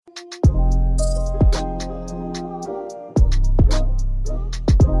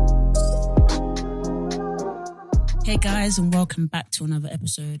guys, and welcome back to another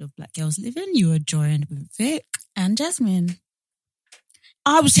episode of Black Girls Living. You are joined with Vic and Jasmine.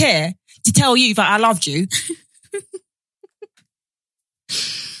 I was here to tell you that I loved you.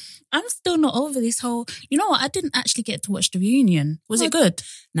 I'm still not over this whole... You know what? I didn't actually get to watch the reunion. Was it good?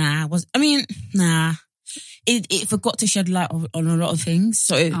 Nah. It forgot to shed light on a lot of things.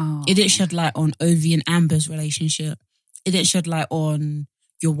 So it didn't shed light on Ovi and Amber's relationship. It didn't shed light on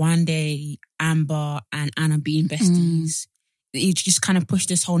your one day Amber and Anna being besties. It just kind of pushed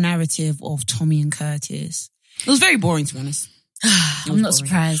this whole narrative of Tommy and Curtis. It was very boring, to be honest. I'm not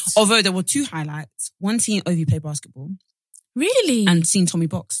surprised. Although there were two highlights. One, seeing Ovi play basketball. Really? And seeing Tommy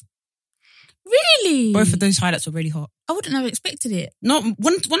box. Really? Both of those highlights were really hot. I wouldn't have expected it. No,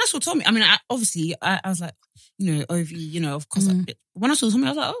 when I saw Tommy, I mean, I was like, Ovi, of course. When I saw Tommy, I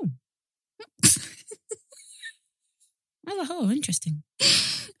was like, oh. I was like, oh, interesting.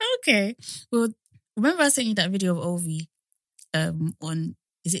 Okay. Well, remember I sent you that video of Ovi on,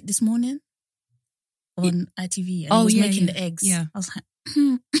 is it This Morning? On ITV. And he was making the eggs. Yeah. I was like,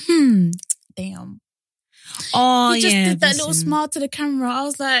 damn. Oh, he just did that little smile to the camera. I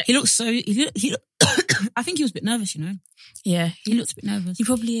was like... He looked I think he was a bit nervous, Yeah. He looked a bit nervous. He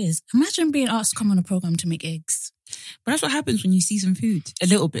probably is. Imagine being asked to come on a program to make eggs. But that's what happens when you season food. A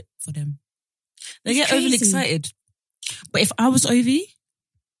little bit for them. They get overly excited. But if I was Ovi,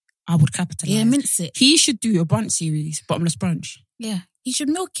 I would capitalise. Yeah, mince it. He should do a brunch series, bottomless brunch. Yeah, he should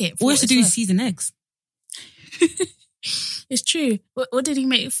milk it. All he has to do is season eggs. It's true. What did he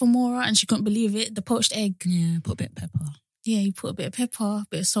make for Maura? And she couldn't believe it. The poached egg. Yeah, put a bit of pepper. Yeah, he put a bit of pepper, a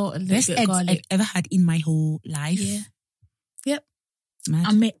bit of salt, and a Best little bit of garlic. eggs I've ever had in my whole life. Yeah. Yep.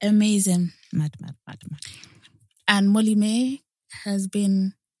 Mad. Amazing. Mad. And Molly May has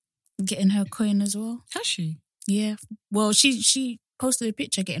been getting her coin as well. Has she? Yeah. Well, she posted a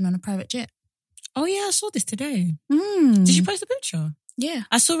picture getting on a private jet. Oh yeah, I saw this today. Did you post a picture? Yeah.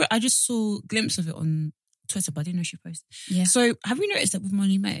 I saw it. I just saw a glimpse of it on Twitter, but I didn't know she posted. Yeah. So have you noticed that with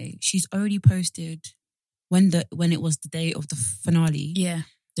Molly May, she's already posted when it was the day of the finale. Yeah.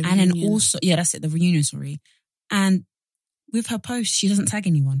 And then also, that's it, the reunion, sorry. And with her post, she doesn't tag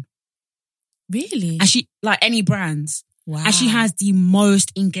anyone. Really? And she, like any brands. Wow. And she has the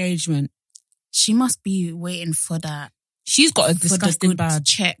most engagement. She must be waiting for that. She's got a disgusting bad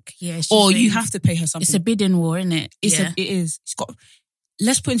check. Yeah. Or you have to pay her something. It's a bidding war, isn't it? It is. She's got,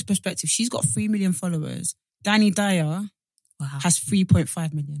 let's put into perspective, she's got 3 million followers. Danny Dyer has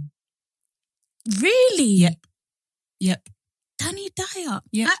 3.5 million. Really? Yep. Danny Dyer.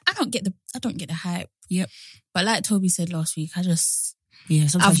 Yeah. I don't get the hype. Yep. But like Toby said last week,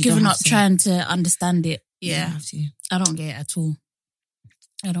 I've given up trying to understand it. Yeah. I don't get it at all.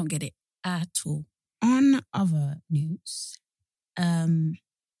 I don't get it at all. On other news, in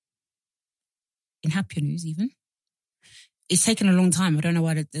happier news even, it's taken a long time. I don't know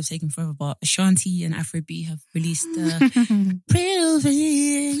why they've taken forever, but Ashanti and Afrobeat have released Pretty Little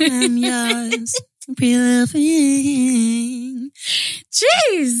Thing, I'm yours. Pretty Little Thing.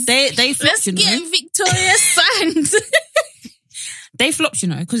 Jeez. They flopped, Let's get Victoria signed. They flopped,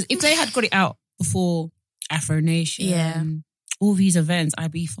 because if they had got it out before Afro Nation, all these events,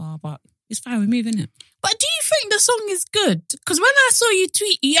 Ibiza, but it's fine, we're moving it. But do you think the song is good? Because when I saw you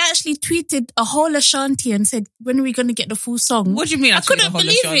tweet, you actually tweeted a whole Ashanti and said, when are we going to get the full song? What do you mean I couldn't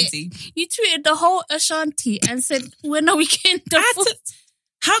believe Ashanti? It. You tweeted the whole Ashanti and said, when are we getting the full...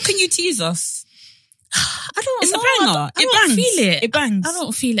 How can you tease us? I don't it's know. It's a banger. I don't feel it. It bangs. I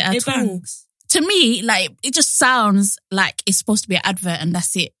don't feel it at all. Bangs. To me, like, it just sounds like it's supposed to be an advert and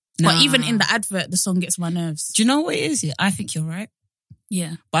that's it. Nah. But even in the advert, the song gets my nerves. Do you know what it is? I think you're right.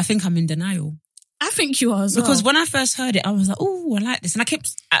 Yeah. But I think I'm in denial. I think you are as well. Because when I first heard it, I was like, oh, I like this. And I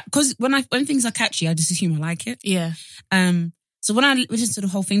kept... Because when things are catchy, I just assume I like it. Yeah. So when I listened to the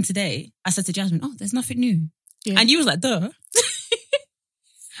whole thing today, I said to Jasmine, oh, there's nothing new. Yeah. And you was like, duh.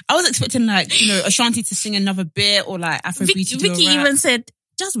 I was expecting Ashanti to sing another bit or like Afrobeat to do Vicky even said,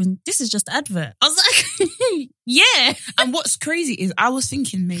 Jasmine, this is just an advert. I was like, yeah. And what's crazy is I was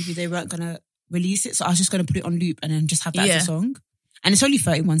thinking maybe they weren't going to release it. So I was just going to put it on loop and then just have that as a song. And it's only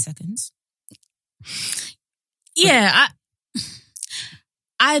 31 seconds. Yeah.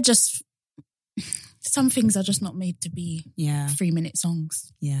 I just... Some things are just not made to be 3-minute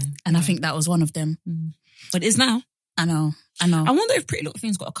songs. Yeah. And I think that was one of them. Mm. But it is now. I know. I wonder if Pretty Little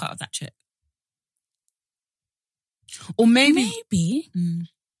Thing's got a cut of that check. Or maybe.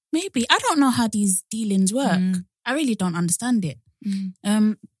 Maybe. I don't know how these dealings work. I really don't understand it.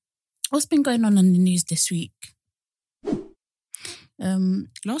 What's been going on in the news this week?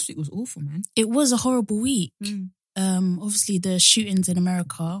 Last week was awful, man. It was a horrible week. Obviously the shootings in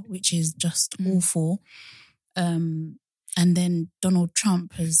America, which is just awful. And then Donald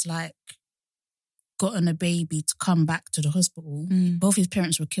Trump has like gotten a baby to come back to the hospital. Both his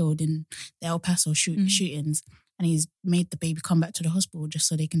parents were killed in the El Paso shootings, and he's made the baby come back to the hospital just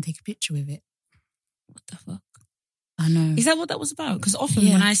so they can take a picture with it. What the fuck? I know. Is that what that was about? Because often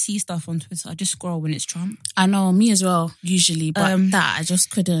when I see stuff on Twitter, I just scroll when it's Trump. I know, me as well, usually, but that I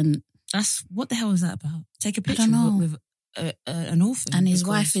just couldn't. That's what the hell is that about? Take a picture with an orphan, and his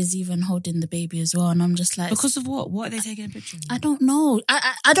wife is even holding the baby as well, and I'm just like, because of what? What are they taking a picture of? I don't know.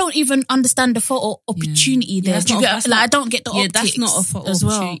 I don't even understand the photo opportunity there. I don't get the optics. That's not a photo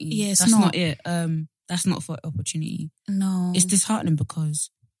opportunity. Yeah, that's not it. That's not for opportunity. No, it's disheartening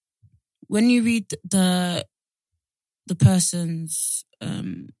because when you read the person's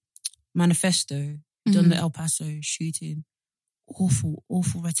manifesto done the El Paso shooting, awful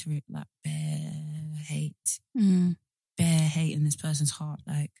rhetoric, like bare hate in this person's heart,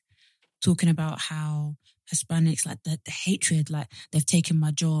 like talking about how Hispanics, like the hatred, like they've taken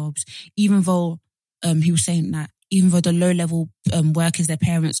my jobs, even though he was saying that even though the low level workers, their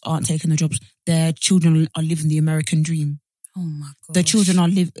parents aren't taking the jobs, their children are living the American dream. Oh my god! The children are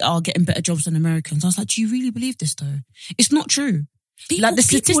getting better jobs than Americans. I was like, do you really believe this though? It's not true.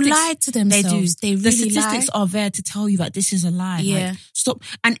 People lie to themselves. They really the statistics are there to tell you that this is a lie. Yeah. Like, stop.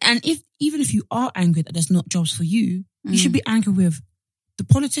 And even if you are angry that there's not jobs for you, you should be angry with the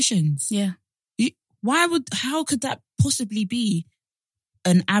politicians. Yeah. How could that possibly be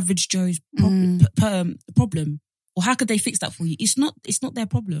an average Joe's problem? Or how could they fix that for you? It's not their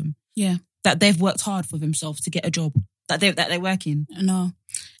problem. Yeah. That they've worked hard for themselves to get a job that they work in. No.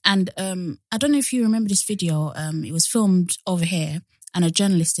 And I don't know if you remember this video. It was filmed over here, and a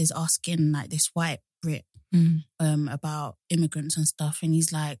journalist is asking like this white Brit about immigrants and stuff, and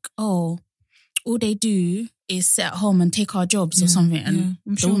he's like, "Oh, all they do is sit at home and take our jobs or something." And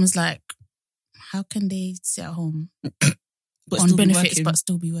the woman's like, "How can they sit at home on benefits but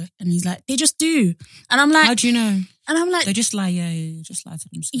still be working?" And he's like, "They just do." And I'm like, "How do you know?" And I'm like, they just lie. Yeah, just lie to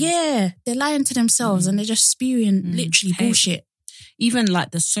themselves. Yeah, they're lying to themselves and they're just spewing literally bullshit. Even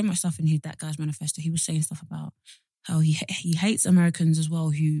like there's so much stuff in that guy's manifesto. He was saying stuff about how he hates Americans as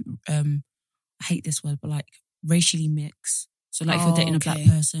well who I hate this word, but like racially mix. So like if you're dating a black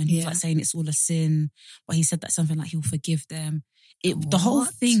person, he was like saying it's all a sin. But he said that something like he'll forgive them. The whole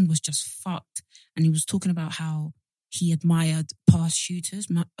thing was just fucked. And he was talking about how he admired past shooters.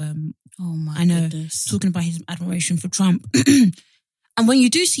 I know. Goodness. Talking about his admiration for Trump. And when you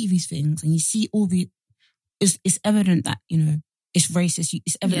do see these things and you see all it's evident that, you know, it's racist.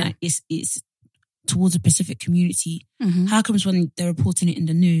 It's evident that it's towards a specific community. Mm-hmm. How comes when they're reporting it in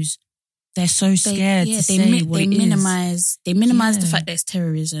the news, they're so scared to say what it is? They minimize the fact that it's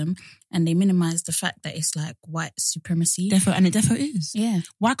terrorism, and they minimize the fact that it's like white supremacy. And it definitely is. Yeah.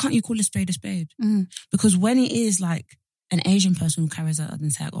 Why can't you call a spade a spade? Because when it is like an Asian person who carries out an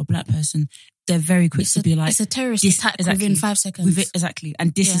attack or a black person, they're very quick to be like, it's a terrorist attack within 5 seconds. Exactly.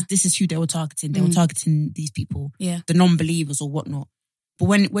 And this is who they were targeting. They were targeting these people, the non-believers or whatnot. But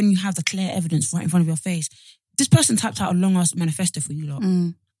when you have the clear evidence right in front of your face, this person typed out a long ass manifesto for you lot.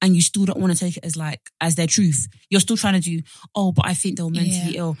 And you still don't want to take it as their truth. You're still trying to do, but I think they were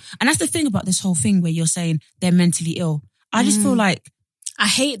mentally ill. And that's the thing about this whole thing where you're saying they're mentally ill. I just feel like... I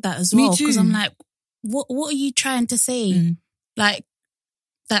hate that as well. Because I'm like, what are you trying to say? Like,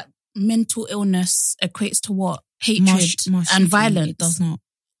 that mental illness equates to what? Hatred and violence. It does not.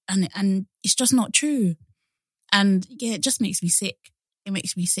 And it's just not true. And yeah, it just makes me sick. It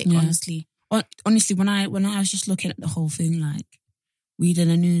makes me sick, honestly. Honestly, when I was just looking at the whole thing, like, reading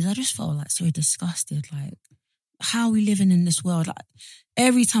the news, I just felt like so disgusted. Like, how are we living in this world? Like,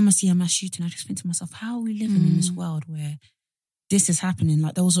 every time I see a mass shooting, I just think to myself, how are we living in this world where this is happening?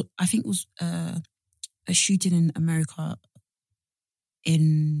 Like, there was a shooting in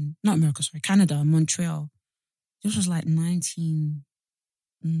Canada, Montreal. This was like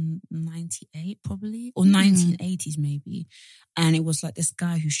 1998 probably, or 1980s maybe. And it was like this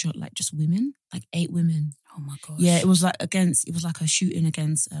guy who shot like just women, like 8 women. Oh my gosh. Yeah, it was like a shooting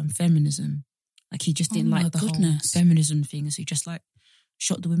against feminism. Like he just didn't like the whole feminism thing. So he just like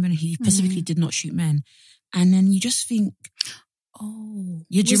shot the women. He specifically did not shoot men. And then you just think, do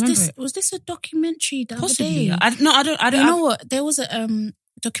you remember it? Was this a documentary the Possibly. other day? I don't know what? There was a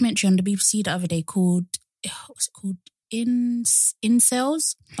documentary on the BBC the other day called, what's it called?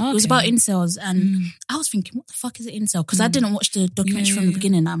 Incels. Okay. It was about incels, and I was thinking, what the fuck is an incel? Because I didn't watch the documentary from the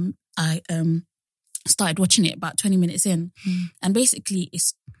beginning. I started watching it about 20 minutes in, and basically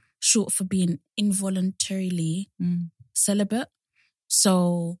it's short for being involuntarily celibate.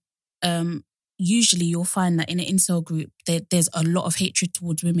 So usually you'll find that in an incel group there's a lot of hatred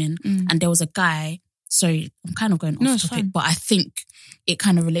towards women, and there was a guy sorry, I'm kind of going off topic, fine. but I think it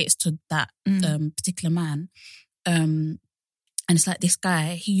kind of relates to that particular man. And it's like this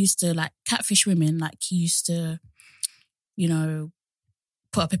guy, he used to like catfish women. Like he used to, you know,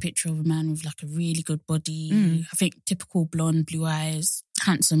 put up a picture of a man with like a really good body. I think typical blonde, blue eyes,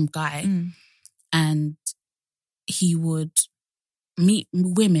 handsome guy. And he would meet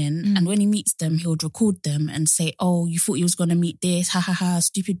women, and when he meets them, he would record them and say, oh, you thought you was going to meet this, ha ha ha,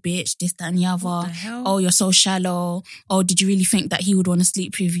 stupid bitch, this, that and the other. What the hell? Oh, you're so shallow. Oh, did you really think that he would want to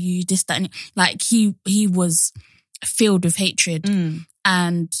sleep with you, this, that and like he was filled with hatred.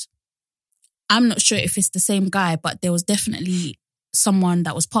 And I'm not sure if it's the same guy, but there was definitely someone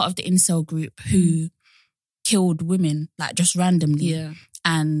that was part of the incel group who killed women, like just randomly. Yeah.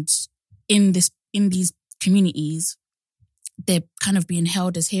 And in these communities, they're kind of being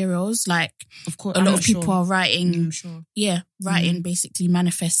held as heroes. Like, of course, a lot of people are writing, writing basically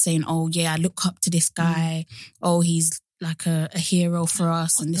manifest saying, oh yeah, I look up to this guy. Oh, he's like a hero for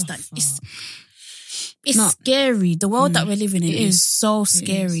us. What and this, the that. fuck? It's scary. The world that we're living in is so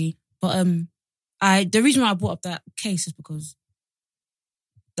scary. But the reason why I brought up that case is because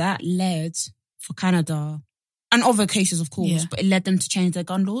that led for Canada and other cases, of course, but it led them to change their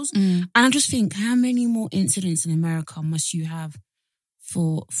gun laws. And I just think, how many more incidents in America must you have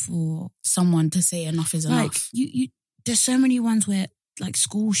for someone to say enough is like, enough? You there's so many ones where, like,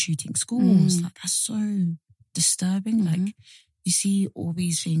 schools, like, that's so disturbing. Like, you see all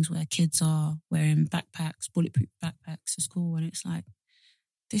these things where kids are wearing backpacks, bulletproof backpacks to school, and it's like,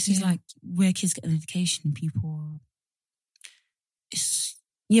 this is like where kids get an education. Well, as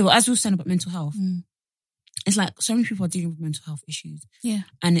we were saying about mental health, it's like so many people are dealing with mental health issues. Yeah.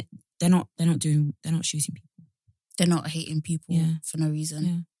 And they're not shooting people. They're not hating people for no reason.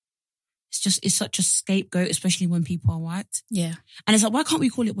 Yeah. It's such a scapegoat, especially when people are white. Yeah. And it's like, why can't we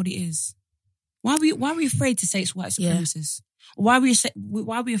call it what it is? Why are we afraid to say it's white supremacists? Why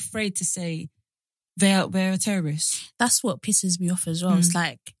are we afraid to say they're terrorists? That's what pisses me off as well. It's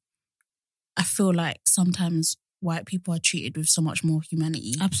like, I feel like sometimes white people are treated with so much more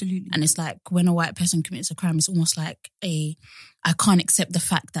humanity. Absolutely. And it's like, when a white person commits a crime, it's almost like I can't accept the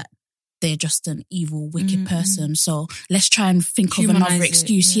fact that they're just an evil, wicked person. So let's try and think of another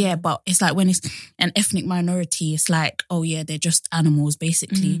excuse. Yeah, but it's like when it's an ethnic minority, it's like, oh yeah, they're just animals,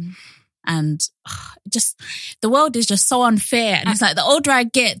 basically. And just, the world is just so unfair. And it's like, the older I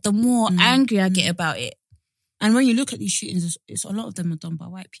get, the more angry I get about it. And when you look at these shootings, it's a lot of them are done by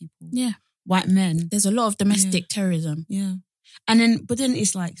white people. Yeah. White men. There's a lot of domestic terrorism. Yeah. But then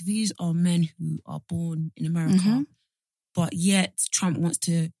it's like, these are men who are born in America, but yet Trump wants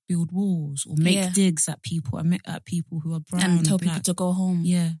to build walls or make digs at people who are brown and tell black. people to go home.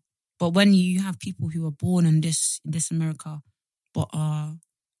 Yeah. But when you have people who are born in this America, but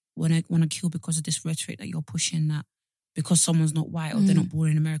want to kill because of this rhetoric that you're pushing, that because someone's not white or they're not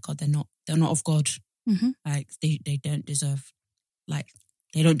born in America, they're not of God. Like they don't deserve,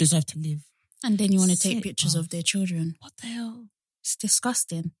 to live. And then you want to take pictures of their children. What the hell? It's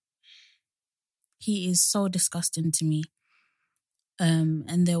disgusting. He is so disgusting to me.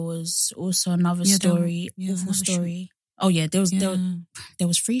 And there was also another story, awful story. Oh yeah, there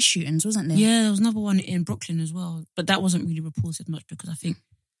was 3 shootings, wasn't there? Yeah, there was another one in Brooklyn as well, but that wasn't really reported much because I think,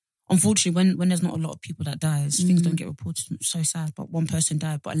 unfortunately, when there's not a lot of people that dies, things don't get reported. It's so sad. But one person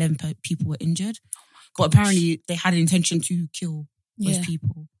died, but 11 people were injured. But apparently, they had an intention to kill those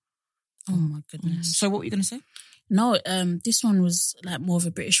people. Oh my goodness! So what were you going to say? No, this one was like more of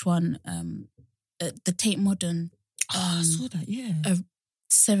a British one. The Tate Modern. I saw that. Yeah, a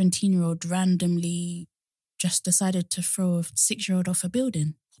 17-year-old randomly just decided to throw a 6-year-old off a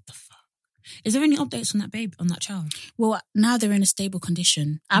building. What the fuck? Is there any updates on that babe, on that child? Well, now they're in a stable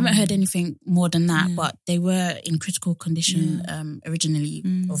condition. I haven't heard anything more than that, but they were in critical condition originally.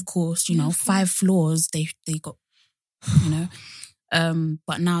 Of course, 5 floors they got,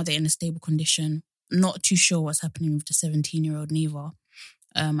 but now they're in a stable condition. Not too sure what's happening with the 17-year-old neither.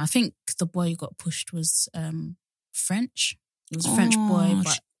 I think the boy who got pushed was French. It was a French boy,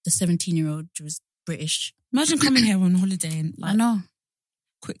 but the 17-year-old was British. Imagine coming here on holiday and I know.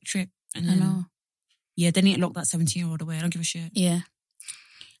 Quick trip. And then, I know. Yeah, they need to lock that 17-year-old away. I don't give a shit. Yeah.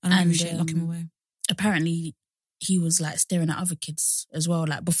 I don't give a shit. Lock him away. Apparently, he was like staring at other kids as well.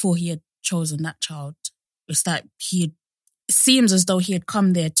 Like before he had chosen that child, it's like it seems as though he had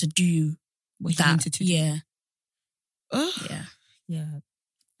come there to do what he wanted to do. Yeah. Yeah. Yeah.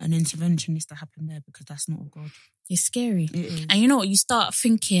 An intervention needs to happen there because that's not of God. It's scary. It is. And you know what? You start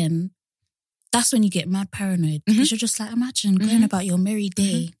thinking, that's when you get mad paranoid. Because you're just like, imagine going about your merry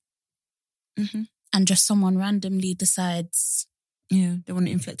day and just someone randomly decides... Yeah, they want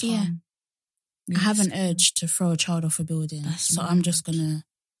to inflict harm. I have an urge to throw a child off a building. So I'm just gonna...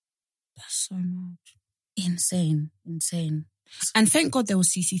 That's so mad. Insane. And thank God there was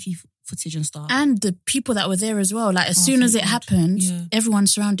CCTV footage and stuff. And the people that were there as well. Like, as soon as it happened, everyone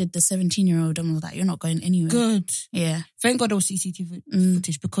surrounded the 17-year-old and was like, you're not going anywhere. Good. Yeah. Thank God there was CCTV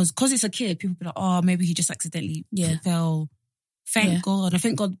footage because it's a kid, people be like, oh, maybe he just accidentally fell. Thank God. I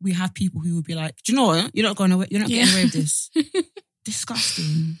thank God we have people who would be like, do you know what? You're not going away. You're not getting away with this.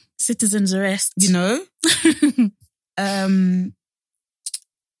 Disgusting. Citizen's arrest. You know?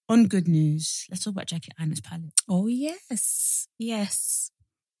 On good news, let's talk about Jackie Aina's palette. Oh, yes. Yes.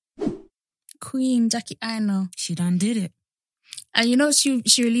 Queen Jackie Aina. She done did it. And you know, she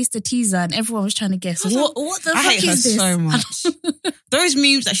released a teaser and everyone was trying to guess, what the fuck is this? I hate her so much. Those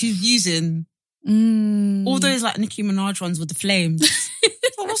memes that she's using, all those like Nicki Minaj ones with the flames.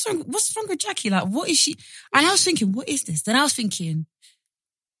 Like, what's wrong with Jackie? Like, what is she? And I was thinking, what is this? Then I was thinking,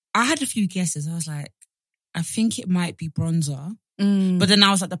 I had a few guesses. I was like, I think it might be bronzer. But then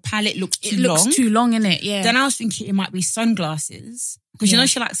I was like, the palette looks too long. It looks too long, innit? Yeah. Then I was thinking it might be sunglasses. Because you know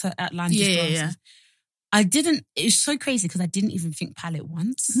she likes her Atlantis glasses. Yeah. It was so crazy because I didn't even think palette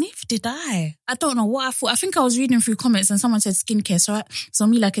once. Neither did I. I don't know what I thought. I think I was reading through comments and someone said skincare. So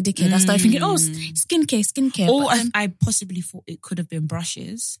me like a dickhead, I started thinking, oh, skincare. Or I possibly thought it could have been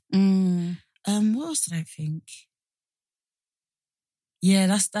brushes. What else did I think? Yeah,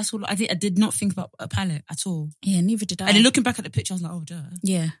 that's all. I did not think about a palette at all. Yeah, neither did I. And then looking back at the picture, I was like, oh, duh.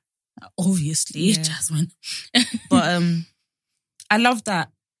 Yeah, obviously, Jasmine. But I love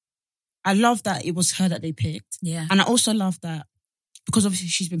that. I love that it was her that they picked. Yeah. And I also love that because obviously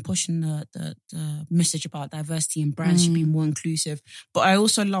she's been pushing the message about diversity and brands should be more inclusive. But I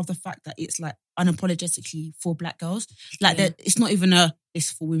also love the fact that it's like unapologetically for black girls. Like it's not even it's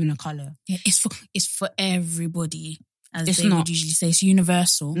for women of colour. Yeah, it's for everybody. As they would usually say, it's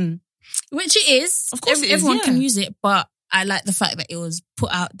universal. Which it is. Of course everyone can use it, but I like the fact that it was put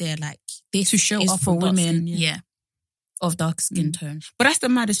out there like this to show is up for women skin, of dark skin tone. But that's the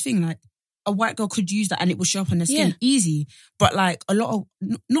maddest thing, like a white girl could use that and it would show up on their skin easy. But like a lot of,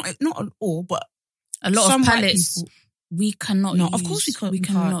 not all, but a lot of palettes we cannot use. Of course we can't. We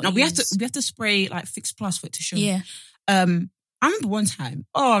cannot. No, we have to spray like Fix Plus for it to show. Yeah. I remember one time,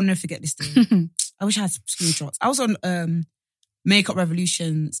 I'll never forget this day. I wish I had some screenshots. I was on Makeup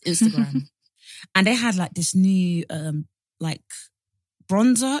Revolution's Instagram and they had like this new like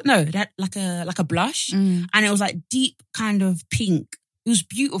bronzer. No, that like a blush. And it was like deep kind of pink. It was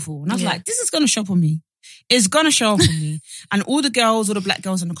beautiful. And I was like, this is gonna show up on me. It's gonna show up on me. And all the black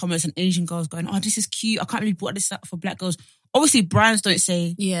girls in the comments and Asian girls going, oh, this is cute. I can't really bought this out for black girls. Obviously brands don't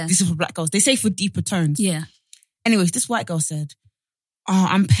say this is for black girls. They say for deeper tones. Yeah. Anyways, this white girl said, oh,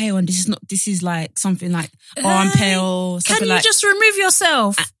 I'm pale and this is like something like, oh, I'm pale. Can you just remove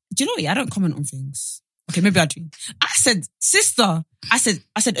yourself? Do you know what? I don't comment on things. Okay, maybe I do. I said, sister, I said,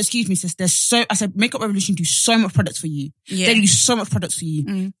 excuse me, sis, I said, Makeup Revolution do so much products for you. Yeah. They do so much products for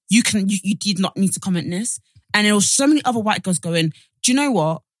you. You did not need to comment this. And there was so many other white girls going, do you know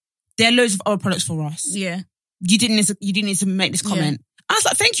what? There are loads of other products for us. Yeah. You didn't need to make this comment. Yeah. I was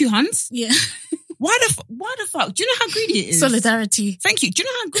like, thank you, Hans. Yeah. Why the fuck? Do you know how greedy it is? Solidarity. Thank you. Do you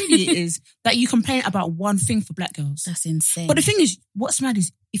know how greedy it is that you complain about one thing for black girls? That's insane. But the thing is, what's mad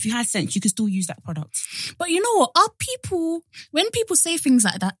is if you had sense, you could still use that product. But you know what? When people say things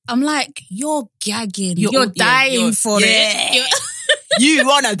like that, I'm like, you're gagging. You're dying for it. You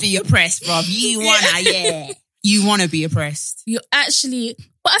want to be oppressed, bruv. You want to be oppressed. You're actually...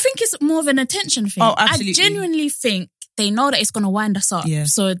 But I think it's more of an attention thing. Oh, absolutely. I genuinely think they know that it's going to wind us up. Yeah.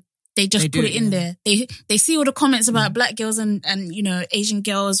 So they just put it in there. They see all the comments about black girls and you know, Asian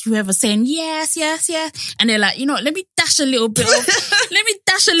girls, whoever saying yes. And they're like, you know what, let me dash a little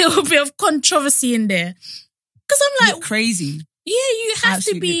bit of controversy in there. Because I'm like... You're crazy. Yeah, you have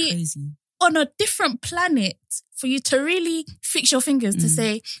absolutely to be crazy. On a different planet for you to really fix your fingers to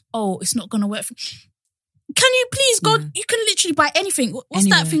say, oh, it's not going to work. Can you please go? You can literally buy anything. What's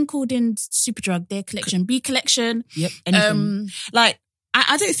that thing called in Superdrug? Their collection, B collection. Yep, anything. Like,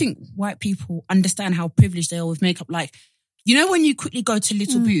 I don't think white people understand how privileged they are with makeup. Like, you know when you quickly go to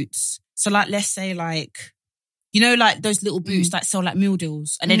Little Boots? So like, let's say like, you know, like those little boots that sell like meal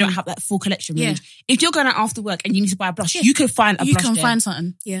deals and they don't have that full collection range. If you're going out after work and you need to buy a blush, you can find a blush there. You can find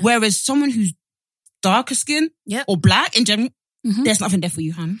something. Yeah. Whereas someone who's darker skin or black in general, there's nothing there for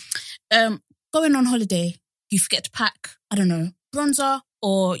you, hun. Going on holiday, you forget to pack, I don't know, bronzer,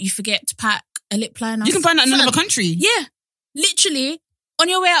 or you forget to pack a lip liner. You can find that in another country. Yeah. Literally, on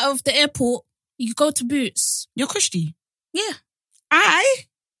your way out of the airport, you go to Boots. You're cushy. Yeah.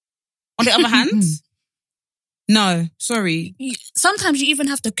 On the other hand, No, sorry. Sometimes you even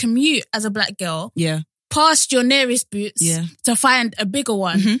have to commute as a black girl. Yeah. Past your nearest Boots. Yeah. To find a bigger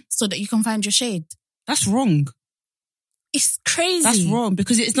one so that you can find your shade. That's wrong. It's crazy. That's wrong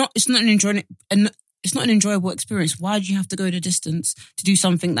because it's not an enjoyable experience. Why do you have to go the distance to do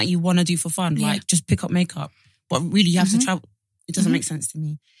something that you want to do for fun? Yeah. Like just pick up makeup. But really you have to travel. It doesn't make sense to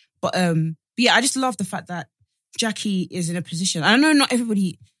me. But yeah, I just love the fact that Jackie is in a position. I know not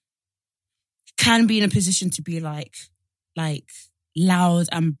everybody can be in a position to be like loud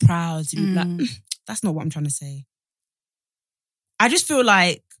and proud to be black. That's not what I'm trying to say. I just feel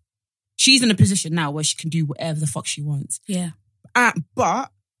like she's in a position now where she can do whatever the fuck she wants. Yeah.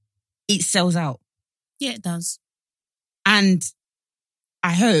 But it sells out. Yeah, it does. And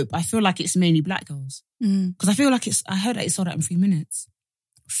I feel like it's mainly black girls. Because I heard that it sold out in 3 minutes.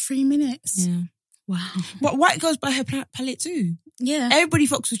 3 minutes? Yeah. Wow. But white girls buy her palette too. Yeah. Everybody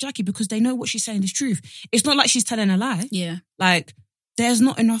fucks with Jackie because they know what she's saying is truth. It's not like she's telling a lie. Yeah. Like, there's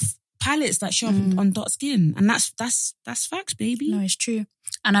not enough palettes that show up on dark skin. And that's facts, baby. No, it's true.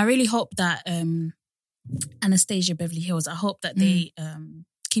 And I really hope that Anastasia Beverly Hills, I hope that they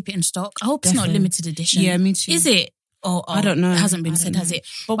keep it in stock. I hope it's not limited edition. Yeah, me too. Is it? Oh, I don't know. It hasn't been said, has it?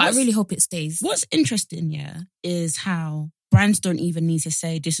 But I really hope it stays. What's interesting, is how brands don't even need to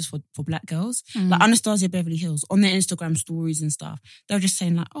say this is for black girls. Like Anastasia Beverly Hills, on their Instagram stories and stuff, they're just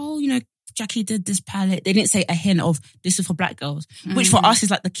saying like, oh, Jackie did this palette. They didn't say a hint of this is for black girls, which for us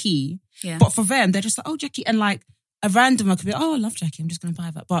is like the key. Yeah. But for them, they're just like, oh, Jackie. And like a randomer could be, oh, I love Jackie. I'm just going to buy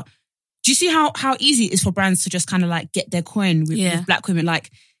that. But do you see how easy it is for brands to just kind of like get their coin with black women?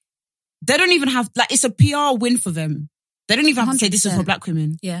 Like, they don't even have, like, it's a PR win for them. They don't even have to say this is for black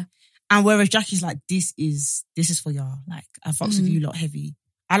women. Yeah. And whereas Jackie's like, this is for y'all. Like, I fucks with you lot heavy.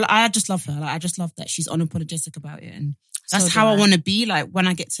 I just love her. Like, I just love that she's unapologetic about it. And that's how I want to be. Like, when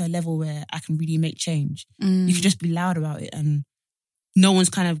I get to a level where I can really make change, you can just be loud about it. And no one's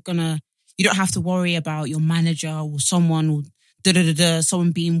kind of you don't have to worry about your manager or someone or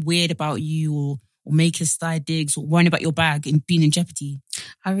someone being weird about you or making side digs or worrying about your bag and being in jeopardy.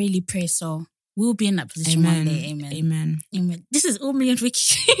 I really pray so. We'll be in that position one day. Amen. Amen. Amen. This is all me and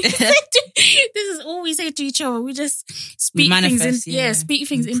Ricky. This is all we say to each other. We just speak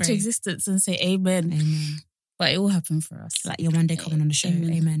things into existence and say amen. Amen. But it will happen for us. Like you're one day coming on the show.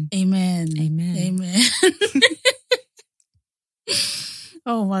 Amen. Amen. Amen. Amen.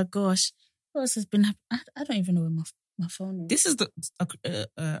 Oh my gosh. What else has been happening? I don't even know where my phone is. This is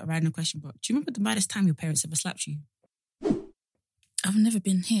a random question, but do you remember the maddest time your parents ever slapped you? I've never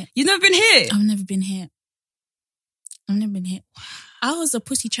been hit. You've never been hit? I've never been hit. I was a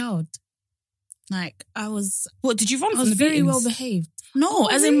pussy child. Like, I was... What, did you run from the very beatings? well behaved. No,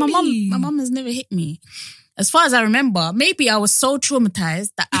 as in my mum has never hit me. As far as I remember, maybe I was so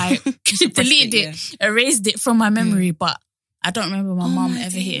traumatized that I deleted it, erased it from my memory, but I don't remember my mum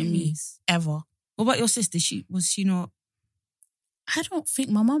ever hitting me, ever. What about your sister? Was she not... I don't think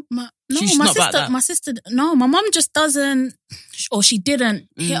my mum... my sister... No, my mum just doesn't... Or she didn't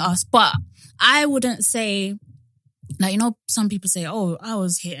hit us. But I wouldn't say... Like, some people say, oh, I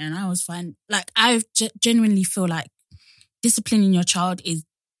was hit and I was fine. Like, I genuinely feel like disciplining your child is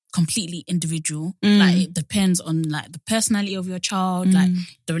completely individual. Like, it depends on, like, the personality of your child, like,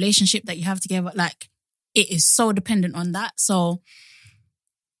 the relationship that you have together. Like, it is so dependent on that. So,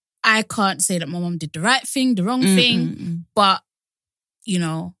 I can't say that my mum did the right thing, the wrong thing. But,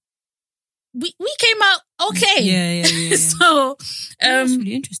 we came out okay. Yeah. So, that's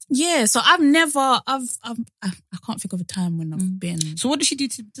really interesting. Yeah, so I can't think of a time when I've been. So what did she do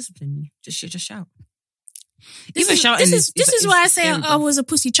to discipline you? Just shout. This is why I say I was a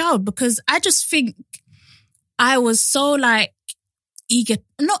pussy child, because I just think I was so like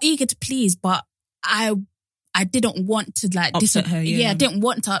not eager to please, but I didn't want to like upset her. Yeah, I didn't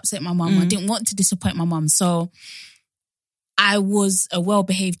want to upset my mum. I didn't want to disappoint my mum. So I was a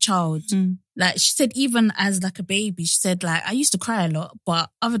well-behaved child. Like she said, even as like a baby, she said like I used to cry a lot, but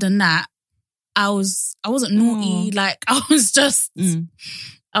other than that, I wasn't naughty. Like I was just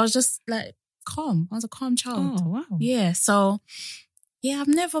like calm. I was a calm child. Oh wow. Yeah. So yeah, I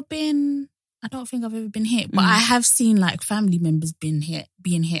don't think I've ever been hit, but I have seen like family members being hit,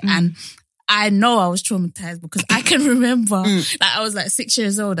 and I know I was traumatized because I can remember, like I was like 6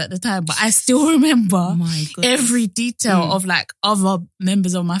 years old at the time, but I still remember every detail of like other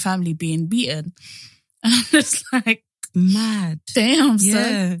members of my family being beaten. And I'm just like, mad. Damn,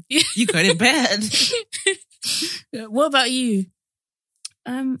 son. Yeah. You got it bad. What about you?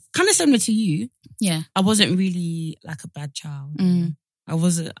 Kind of similar to you. Yeah. I wasn't really like a bad child. I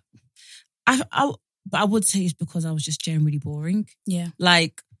wasn't. But I would say it's because I was just generally boring. Yeah.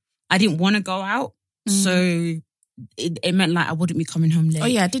 Like, I didn't want to go out. So it meant like I wouldn't be coming home late. Oh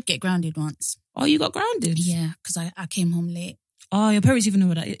yeah, I did get grounded once. Oh, you got grounded? Yeah, because I came home late. Oh, your parents even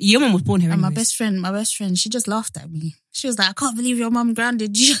know that. Your mum was born here. And anyways. my best friend, she just laughed at me. She was like, I can't believe your mum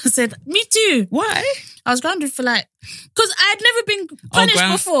grounded you. I said, me too. Why? I was grounded for because I'd never been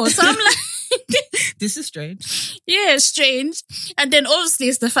punished before. So I'm like, this is strange. Yeah, it's strange. And then obviously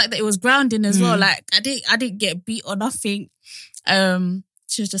it's the fact that it was grounding as well. Like I didn't get beat or nothing.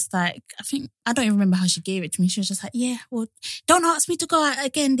 She was just like, I don't even remember how she gave it to me. She was just like, yeah, well, don't ask me to go out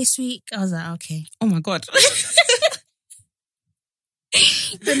again this week. I was like, okay. Oh my God.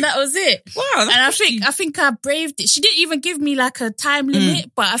 Then that was it. Wow. And I think I braved it. She didn't even give me like a time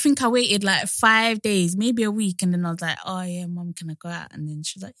limit, but I think I waited like 5 days, maybe a week. And then I was like, oh yeah, mum, can I go out? And then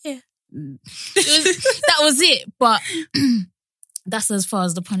she was like, yeah. That was it. But that's as far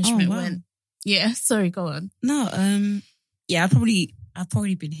as the punishment went. Yeah. Sorry, go on. No, yeah, I've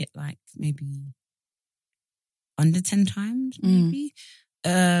probably been hit like maybe under 10 times, maybe.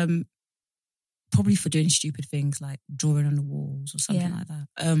 Probably for doing stupid things like drawing on the walls or something like that.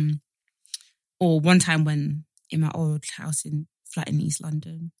 Or one time when in my old house flat in East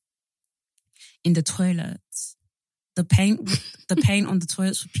London, in the toilets, the paint on the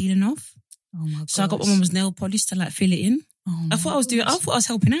toilets were peeling off. Oh my God! So I got my mum's nail polish to like fill it in. I thought I was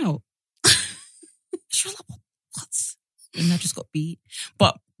helping out. She was like, what? And I just got beat.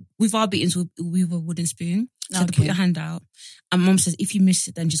 But with our beatings, we were wooden spoon. So you had to put your hand out. And mum says, if you miss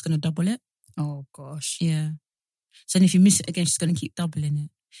it, then she's going to double it. Oh gosh. Yeah. So then if you miss it again, she's going to keep doubling it.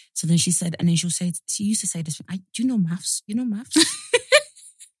 So then she said, and then she used to say this, do you know maths? You know maths?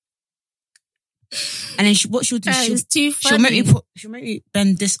 And then what she'll do, she'll make me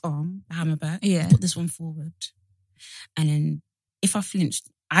bend this arm behind my back, put this one forward. And then if I flinched,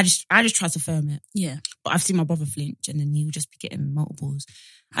 I just try to firm it. Yeah. But I've seen my brother flinch and then he would just be getting multiples.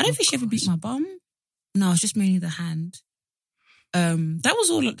 I don't think she ever beat my bum. No, it's just mainly the hand. That was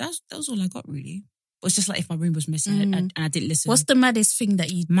all I got really. But it's just like if my room was messy and I didn't listen. What's the maddest thing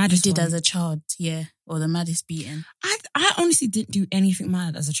that you did as a child? Yeah. Or the maddest beating? I honestly didn't do anything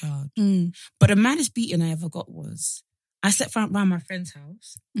mad as a child. But the maddest beating I ever got was I slept around my friend's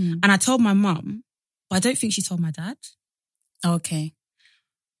house and I told my mum, but I don't think she told my dad. Okay.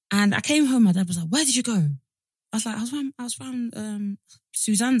 And I came home, my dad was like, where did you go? I was like, I was around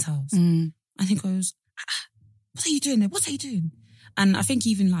Suzanne's house. I think I was, what are you doing there? What are you doing? And I think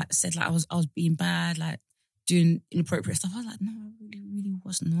he even like said like I was being bad, like doing inappropriate stuff. I was like, no, I really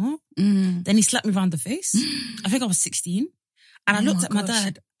was not. Then he slapped me around the face. I think I was 16. And I looked at my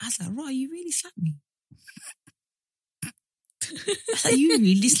dad. I was like, Roy, you really slapped me. I was like, you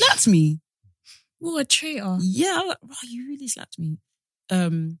really slapped me. What a traitor. Yeah, I was like, Roy, you really slapped me.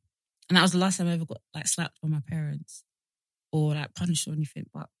 And that was the last time I ever got like slapped by my parents or like punished or anything.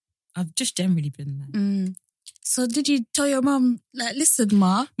 But I've just generally been like. So did you tell your mum, like, listen,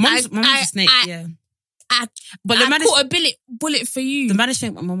 Ma? Mum's a snake, yeah. But I caught a bullet for you. The maddest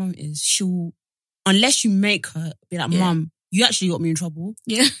thing about my mum is unless you make her be like, Mum, you actually got me in trouble.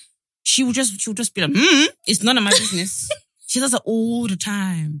 Yeah. She'll just be like, it's none of my business. She does it all the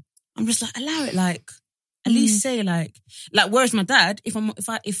time. I'm just like, allow it, like, at least say like, whereas my dad,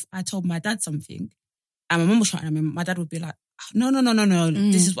 if I told my dad something and my mum was shouting at me, my dad would be like, no,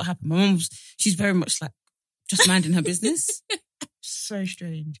 this is what happened. My mum she's very much like, just minding her business. So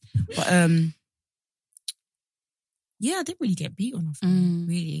strange. But yeah, I didn't really get beat or nothing,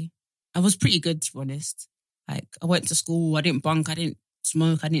 really. I was pretty good, to be honest. Like, I went to school, I didn't bunk, I didn't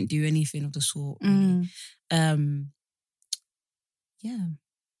smoke, I didn't do anything of the sort. Really. Yeah.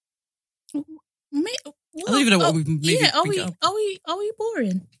 I don't even know what we've been are we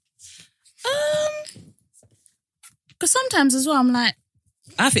boring? Because sometimes as well, I'm like,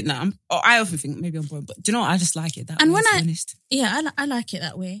 I think that I often think maybe I'm boring, but do you know what? I just like it that way. And when I like it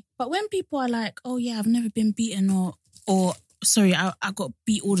that way. But when people are like, oh yeah, I've never been beaten or sorry, I got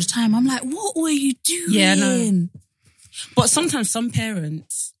beat all the time. I'm like, what were you doing? Yeah, no. But sometimes some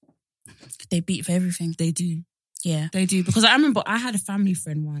parents, they beat for everything. They do. Yeah, they do. Because I remember I had a family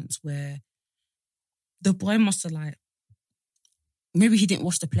friend once where the boy must have like, maybe he didn't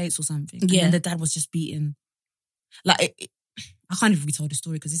wash the plates or something. Yeah, and then the dad was just beating. Like I can't even retell the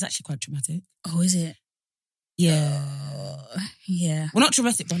story because it's actually quite traumatic. Oh, is it? Yeah. Yeah. Well, not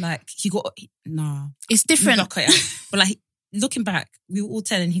traumatic, but like it's different. But like looking back, we were all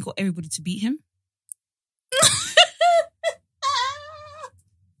telling he got everybody to beat him.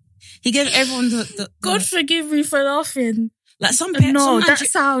 He gave everyone the God forgive me for laughing. Like that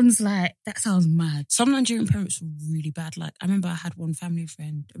sounds mad. Some Nigerian parents were really bad. Like I remember I had one family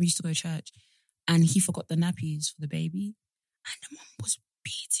friend. We used to go to church, and he forgot the nappies for the baby. And the mum was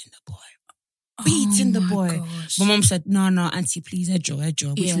beating the boy. beating the boy. Gosh. My mum said, no, auntie, please, Edjo,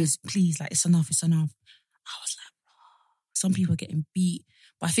 which means, please, like, it's enough. I was like, some people are getting beat.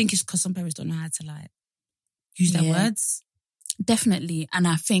 But I think it's because some parents don't know how to, like, use their words. Definitely. And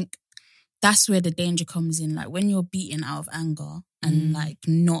I think that's where the danger comes in. Like, when you're beaten out of anger and, like,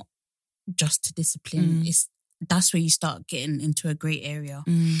 not just to discipline, that's where you start getting into a grey area.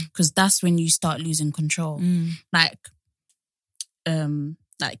 Because that's when you start losing control. Like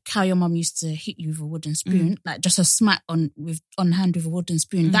how your mum used to hit you with a wooden spoon, like just a smack on hand with a wooden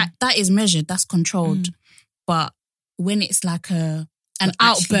spoon. That is measured, that's controlled. But when it's like an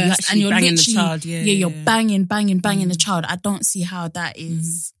outburst and you're banging literally, the child, you're banging the child, I don't see how that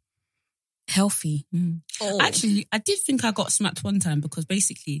is healthy. Actually, I did think I got smacked one time because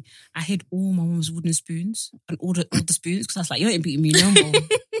basically I hid all my mum's wooden spoons and all the spoons because I was like, you ain't beating me no more.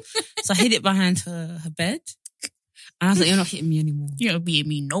 So I hid it behind her bed. And I was like, you're not hitting me anymore. You're not beating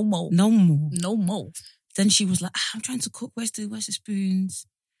me no more. No more. No more. Then she was like, I'm trying to cook. Where's the spoons?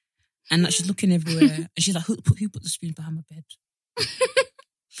 And like she's looking everywhere. And she's like, who put the spoons behind my bed?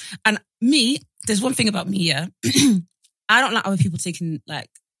 And me, there's one thing about me, yeah. I don't like other people taking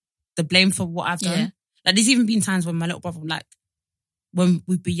like the blame for what I've done. Yeah. Like there's even been times when my little brother, like when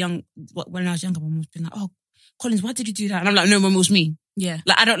we'd be young, when I was younger, my mum's been like, oh, Collins, why did you do that? And I'm like, no, mum, it was me. Yeah.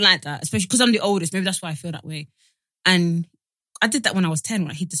 Like I don't like that, especially because I'm the oldest. Maybe that's why I feel that way. And I did that when I was 10,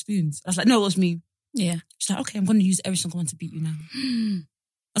 when I hid the spoons. I was like, no, it was me. Yeah. She's like, okay, I'm going to use every single one to beat you now. I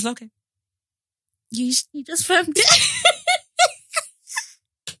was like, okay. You just firmed it.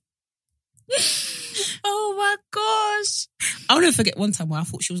 Oh my gosh. I'll never forget one time where I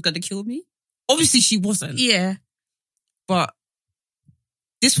thought she was going to kill me. Obviously, she wasn't. Yeah. But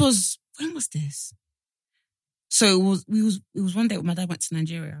when was this? So it was one day when my dad went to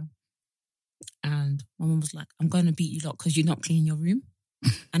Nigeria. And my mum was like, I'm going to beat you lot because you're not cleaning your room.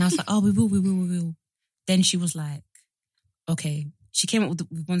 And I was like, oh, we will. Then she was like, okay. She came up with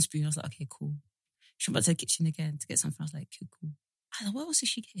one spoon. I was like, okay, cool. She went back to the kitchen again to get something. I was like, okay, cool. I was like, what else is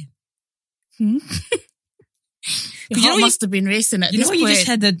she getting? Your heart must have been racing at this point. You just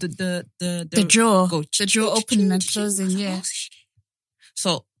had the drawer. Go, the drawer opening and closing, yeah.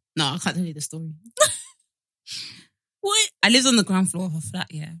 So, no, I can't tell you the story. What? I lived on the ground floor of a flat,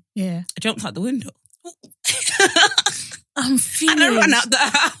 yeah. Yeah. I jumped out the window. I'm feeling. And I ran out the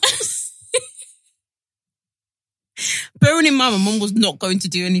house. Bearing in mind, my mum was not going to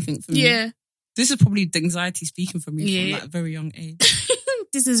do anything for me. Yeah. This is probably the anxiety speaking for me from like a very young age.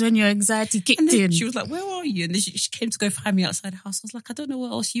 This is when your anxiety kicked in. She was like, where are you? And then she came to go find me outside the house. I was like, I don't know where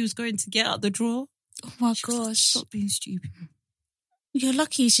else she was going to get out the drawer. Oh my She was like, gosh. stop being stupid. You're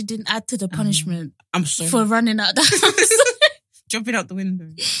lucky she didn't add to the punishment. I'm sorry. For running out the house. Jumping out the window.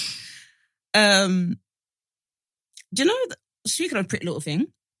 Do you know, speaking of Pretty Little Thing,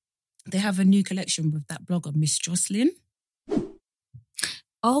 they have a new collection with that blogger, Miss Jocelyn.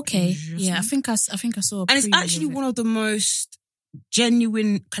 Okay. Yeah, I think I saw a and it's actually one of the most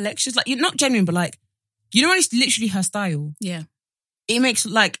genuine collections. Like, you're not genuine, but like, you know when it's literally her style? Yeah. It makes,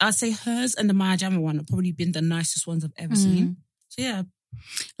 like, I'd say hers and the Maya Jama one have probably been the nicest ones I've ever seen. So yeah.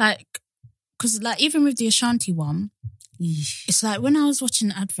 Like, because like even with the Ashanti one, it's like when I was watching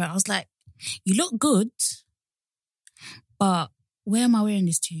the advert, I was like, you look good, but where am I wearing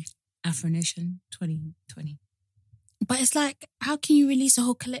this to? Afro Nation 2020. But it's like, how can you release a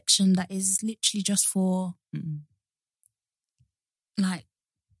whole collection that is literally just for like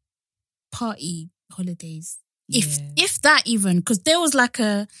party holidays? Yeah. If that even, because there was like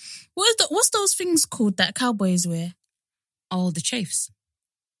what's those things called that cowboys wear? Oh, the chafes.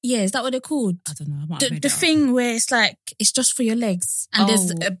 Yeah, is that what they're called? I don't know. I might have made the thing where it's like it's just for your legs and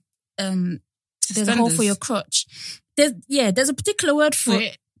there's a hole for your crotch. There's a particular word for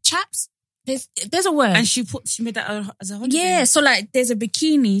it. Chaps. There's a word. And she made that as a holiday. Yeah, so like there's a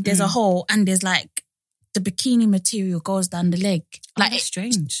bikini, there's a hole, and there's like the bikini material goes down the leg. Like that's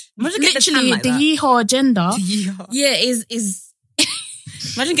strange. Imagine literally like the yeehaw agenda. Yeehaw. Yeah, is.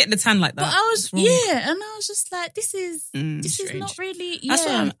 Imagine getting the tan like that. But I was and I was just like, this is strange. not really. Yeah. That's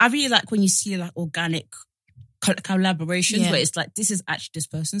what I really like when you see like organic collaborations where it's like this is actually this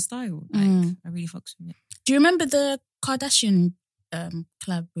person's style. Like I really fucks with it. Do you remember the Kardashian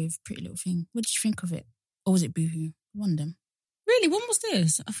collab with Pretty Little Thing? What did you think of it? Or was it Boohoo? One of them. Really? When was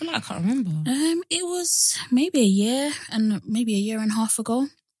this? I feel like I can't remember. It was maybe a year and a half ago.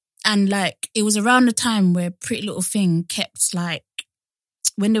 And like it was around the time where Pretty Little Thing kept like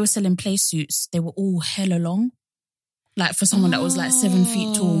when they were selling play suits, they were all hella long. Like for someone that was like 7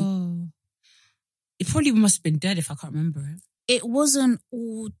 feet tall. It probably must have been dead if I can't remember it. It wasn't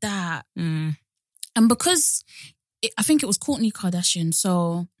all that. And because I think it was Kourtney Kardashian,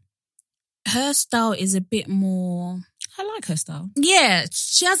 so her style is a bit more... I like her style. Yeah,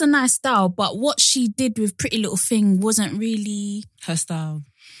 she has a nice style, but what she did with Pretty Little Thing wasn't really... Her style.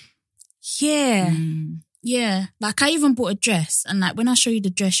 Yeah. Yeah. Like, I even bought a dress, and like, when I show you the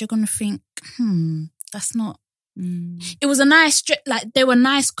dress, you're going to think, that's not... It was a nice dress. Like, they were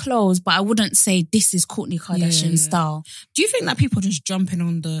nice clothes, but I wouldn't say this is Kourtney Kardashian style. Do you think that people are just jumping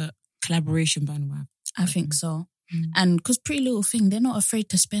on the collaboration bandwagon? I think so. And because Pretty Little Thing, they're not afraid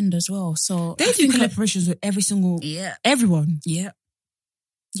to spend as well. So they do collaborations with every single... everyone. Yeah.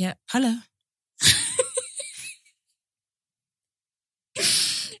 Yeah. Hello.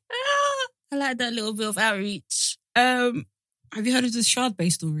 I like that little bit of outreach. Have you heard of the Shard Bay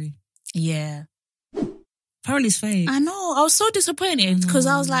story? Yeah. Apparently it's fake. I know. I was so disappointed because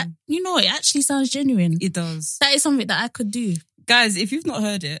I was like, it actually sounds genuine. It does. That is something that I could do. Guys, if you've not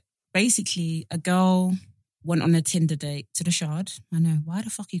heard it, basically a girl went on a Tinder date to the Shard. I know. Why the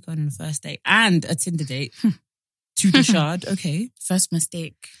fuck are you going on a first date and a Tinder date to the Shard? Okay. First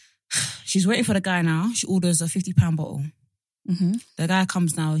mistake. She's waiting for the guy now. She orders a £50 bottle. The guy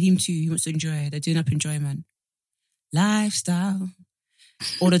comes now. Him too. He wants to enjoy. They're doing up enjoyment. Lifestyle.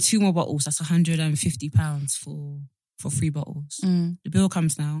 Order 2 more bottles. That's £150 for 3 bottles. The bill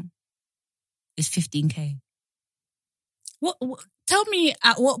comes now. It's 15k. What? Tell me,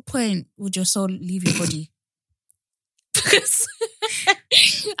 at what point would your soul leave your body? Because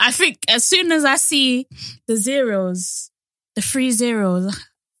I think as soon as I see the zeros, the 3 zeros,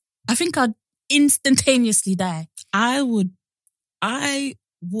 I think I'd instantaneously die. I would.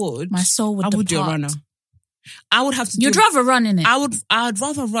 My soul would depart. I would do a runner. I would have to. You'd rather run, innit? I'd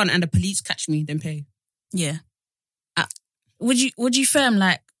rather run and the police catch me than pay. Yeah. Would you firm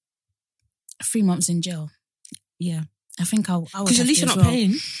like 3 months in jail? Yeah. I think I would. Because at least you're not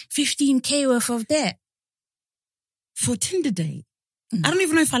paying 15k worth of debt for a Tinder date. I don't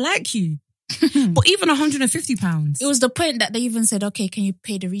even know if I like you. But even £150. It was the point that they even said, okay, can you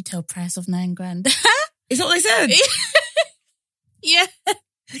pay the retail price of £9,000? Is that what they said? Yeah.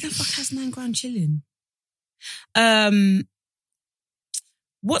 Who the fuck has £9,000 chilling?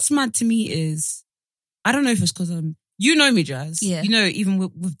 What's mad to me is, I don't know if it's because you know me, Jazz. Yeah. You know, even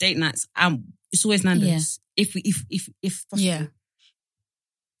with date nights, it's always Nando's. Yeah. If possible. Yeah.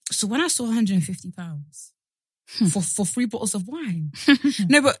 So when I saw £150 for 3 bottles of wine,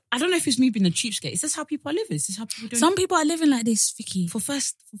 no, but I don't know if it's me being a cheapskate. Is this how people are living? Is this how people do? Some people are living like this, Vicky. For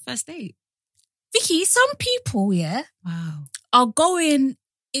first date, Vicky. Some people, wow, are going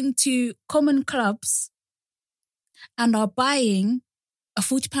into common clubs and are buying a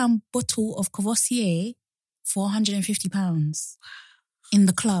 £40 bottle of Courvoisier for £150 in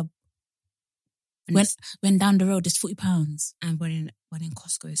the club. When down the road it's £40. And when in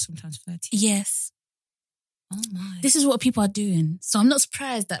Costco it's sometimes 30. Yes. Oh my. This is what people are doing. So I'm not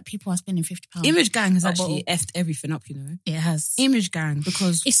surprised that people are spending £50. Image Gang has actually effed everything up, It has. Image Gang,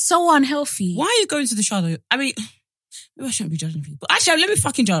 because it's so unhealthy. Why are you going to the Shard? I mean, maybe I shouldn't be judging people. Actually, let me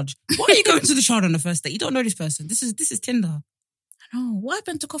fucking judge. Why are you going to the Shard on the first date? You don't know this person. This is Tinder. I know. What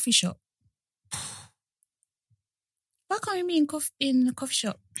happened to coffee shop? Why can't we meet in a coffee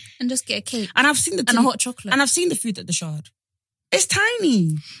shop and just get a cake? And I've seen and a hot chocolate. And I've seen the food at the Shard. It's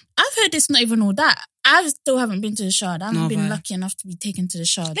tiny. I've heard it's not even all that. I still haven't been to the Shard. I haven't been lucky enough to be taken to the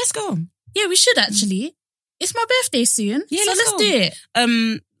Shard. Let's go. Yeah, we should actually. It's my birthday soon. Yeah, so let's do it.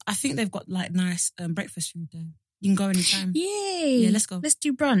 I think they've got like nice breakfast food there. You can go anytime. Yay. Yeah, let's go. Let's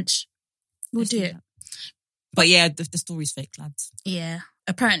do brunch. We'll do it. But yeah, the story's fake, lads. Yeah.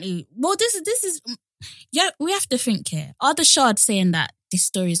 Apparently. Well, this is... Yeah, we have to think here. Are the Shard saying that this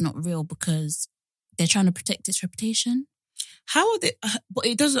story is not real because they're trying to protect its reputation? How are they? But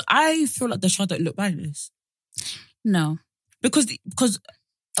it doesn't... I feel like the Shard don't look bad at this. No. But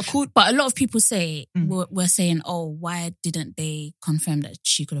a lot of people say, we're saying, oh, why didn't they confirm that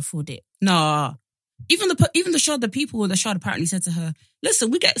she could afford it? Nah. Even the Shard, the people in the Shard apparently said to her,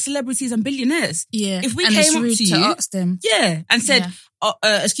 listen, we get celebrities and billionaires. Yeah. If we came up to you, ask them. Yeah. And said,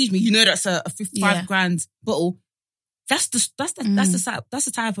 excuse me, that's a £55,000 bottle. That's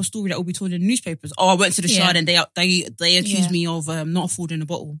the type of story that will be told in the newspapers. Oh, I went to the Shard and they accused me of not affording a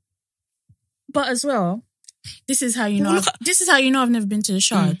bottle. But as well, this is how you know. This is how you know I've never been to the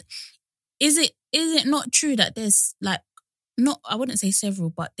Shard. Is it not true that there's like I wouldn't say several,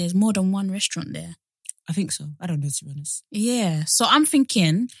 but there's more than one restaurant there? I think so. I don't know, to be honest. Yeah. So I'm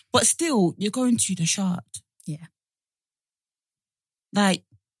thinking, but still, you're going to the Shard. Yeah. Like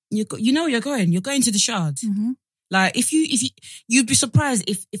you're going to the Shard. Mm-hmm. Like if you'd be surprised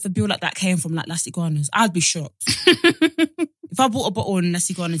if a bill like that came from like Las Iguanas. I'd be shocked. If I bought a bottle in Las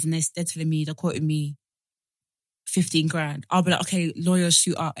Iguanas and they're telling me, they're quoting me 15 grand, I'll be like, okay, lawyers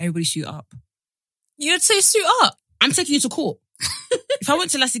suit up, everybody suit up. You'd say suit up? I'm taking you to court. If I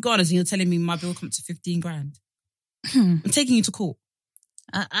went to Lassie Gardens and you're telling me my bill comes to 15 grand, I'm taking you to court.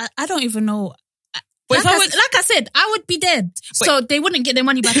 I don't even know. But like I said, I would be dead. So they wouldn't get their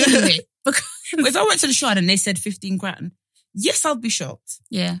money back anyway. But if I went to the Shard and they said 15 grand, yes, I'll be shocked.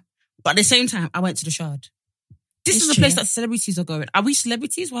 Yeah. But at the same time, I went to the Shard. This is a place that celebrities are going. Are we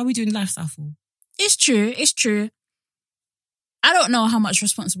celebrities? Why are we doing lifestyle for? It's true. I don't know how much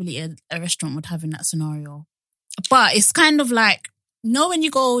responsibility a restaurant would have in that scenario. But it's kind of like, when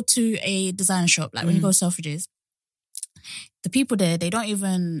you go to a designer shop, like when you go to Selfridges, the people there, they don't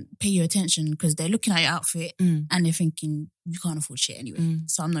even pay you attention because they're looking at your outfit and they're thinking, you can't afford shit anyway.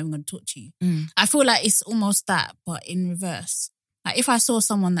 So I'm not even going to talk to you. I feel like it's almost that, but in reverse. Like if I saw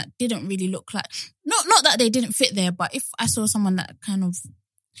someone that didn't really look like, not that they didn't fit there, but if I saw someone that kind of,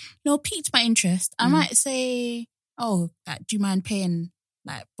 piqued my interest, I might say, oh, like, do you mind paying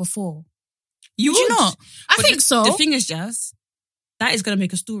like before? You would not? I think so. The thing is, Jazz, that is going to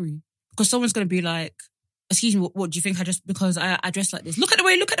make a story because someone's going to be like, excuse me, what do you think I just, because I dress like this? Look at the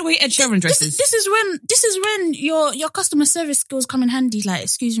way Ed Sheeran dresses. This is when your customer service skills come in handy. Like,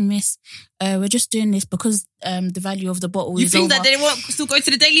 excuse me, miss, we're just doing this because the value of the bottle is over. You think that they won't still go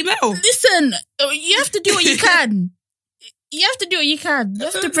to the Daily Mail? Listen, you have to do what you can. You have to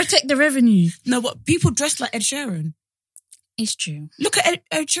protect the revenue. No, but people dress like Ed Sheeran. It's true. Look at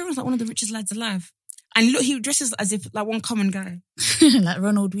Ed Sheeran's like one of the richest lads alive. And look, he dresses as if like one common guy. Like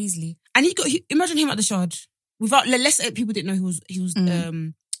Ronald Weasley. And imagine him at the Shard. Without, let's say people didn't know he was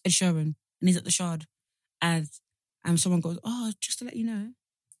Ed Sheeran. And he's at the Shard. And someone goes, oh, just to let you know.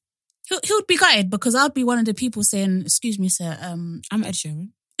 He would be gutted because I'd be one of the people saying, excuse me, sir. I'm Ed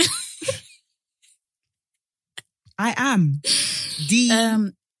Sheeran. I am.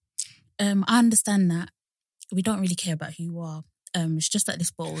 I understand that. We don't really care about who you are. It's just that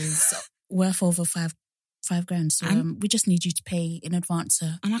this bottle is worth over five grand. So we just need you to pay in advance,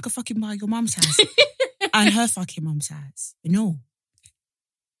 sir. And I could fucking buy your mum's house. And her fucking mum's house. No.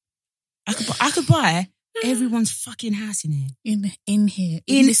 I could buy everyone's fucking house in here. In here.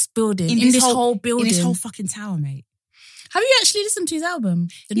 In this building. In this whole building. In this whole fucking tower, mate. Have you actually listened to his album?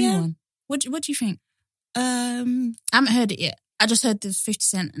 The new one? What do you think? I haven't heard it yet. I just heard this 50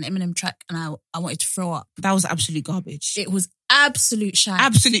 Cent and Eminem track and I wanted to throw up. That was absolute garbage. It was absolute shite.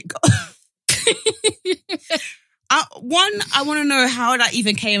 Absolute garbage. I want to know how that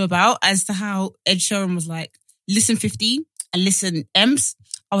even came about as to how Ed Sheeran was like, listen 50 and listen Ems.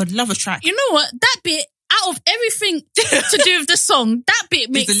 I would love a track. You know what? That bit, out of everything to do with the song, that bit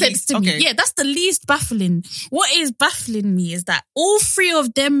makes sense to me. Yeah, that's the least baffling. What is baffling me is that all three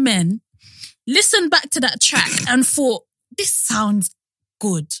of them men listened back to that track and thought, this sounds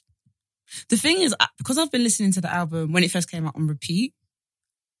good. The thing is, because I've been listening to the album when it first came out on repeat,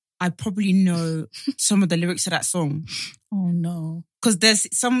 I probably know some of the lyrics of that song. Oh no. Because there's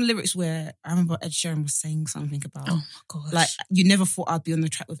some lyrics where I remember Ed Sheeran was saying something about, oh my gosh, like, you never thought I'd be on the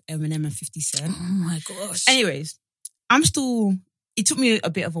track with Eminem and 50 Cent. Oh my gosh. Anyways, it took me a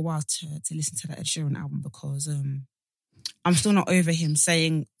bit of a while to listen to that Ed Sheeran album because I'm still not over him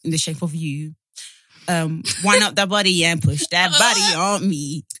saying In the Shape of You, wind up that body and push that body on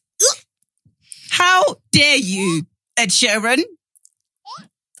me. How dare you, Ed Sheeran?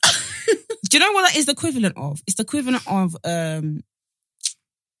 Do you know what that is the equivalent of? It's the equivalent of Tyler,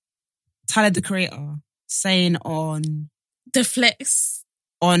 the Creator, saying on the Flex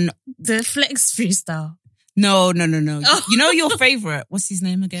freestyle. No. Oh. You know your favourite? What's his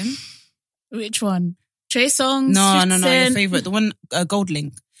name again? Which one? Trey Songz? No. Your favourite, the one Gold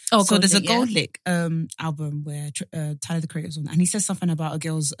Link. Oh, so there's a Gold Link album where Tyler, the Creator's on, and he says something about a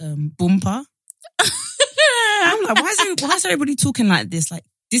girl's bumper. I'm like, why is everybody talking like this? Like,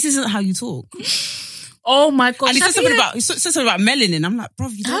 this isn't how you talk. Oh my gosh. And he said something about melanin. I'm like, bro,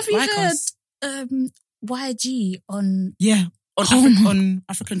 you don't like us. Have you heard YG on... Yeah, on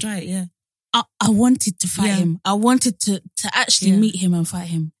African Giant, yeah. I wanted to fight him. I wanted to actually meet him and fight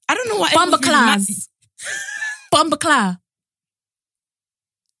him. I don't know what... Bumbaclaas. Bumbaclaas.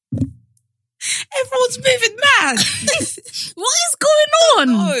 Everyone's moving mad. What is going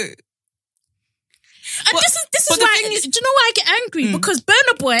on? No. And this is why, do you know why I get angry? Because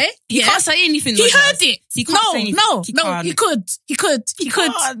Burna Boy, he can't say anything. He heard it. He can't say anything. He could.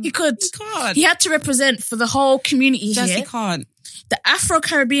 He had to represent for the whole community here. He can't. The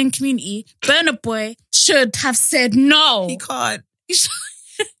Afro-Caribbean community, Burna Boy should have said no. He can't.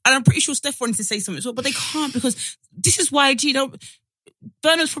 And I'm pretty sure Steph wanted to say something as well, but they can't because this is why,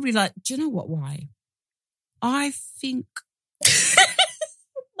 Burna's probably like, do you know what, why? I think...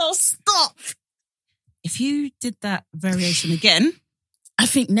 No, stop. if you did that variation again, I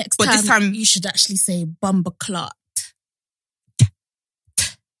think next but time, this time you should actually say bumbaclaas.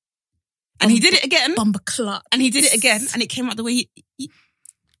 And he did it again. Bumbaclaas. And he did it again. And it came out the way he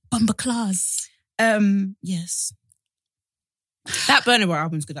bumbaclaas. Yes. That Burna Boy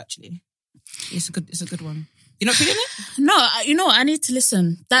album's good, actually. It's a good one. You're not feeling it? No, you know what? I need to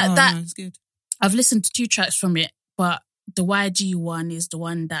listen. No, it's good. I've listened to 2 tracks from it, but the YG one is the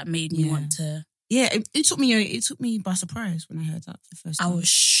one that made me want to. Yeah, it took me by surprise when I heard that for the first time. I was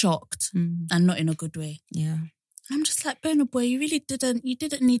shocked, and not in a good way. Yeah. I'm just like, Burna Boy, you didn't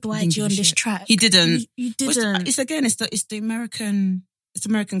need YG on this track. He didn't. You didn't. It's the American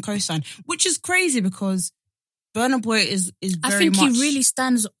cosign, which is crazy because Burna Boy is very much. I think he really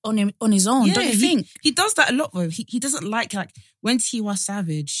stands on his own. Yeah, don't you think? He does that a lot though. He doesn't like when Tiwa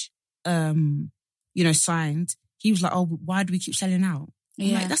Savage, signed. He was like, oh, why do we keep selling out?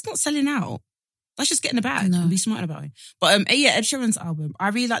 I'm like, that's not selling out. Let's just get in the bag and be smart about it. But Ed Sheeran's album, I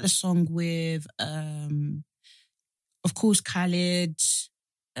really like the song with of course, Khalid.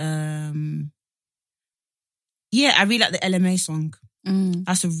 I really like the LMA song.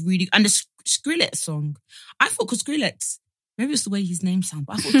 That's a really... And the Skrillex song. I thought, because Skrillex, maybe it's the way his name sounds,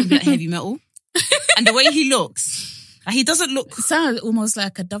 but I thought it would be like heavy metal. And the way he looks. Like, he doesn't look... It sounds almost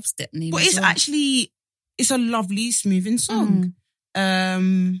like a dubstep name. But it's actually... It's a lovely, smoothing song.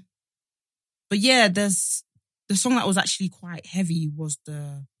 But yeah, there's... The song that was actually quite heavy was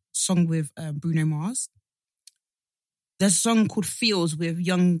the song with Bruno Mars. There's a song called Feels with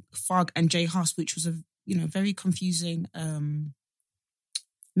Young Thug and Jay Huss, which was a very confusing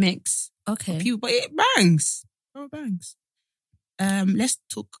mix. Okay. People, but it bangs. Oh, it bangs. Let's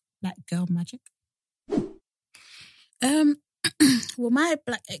talk Black Girl Magic. Well, my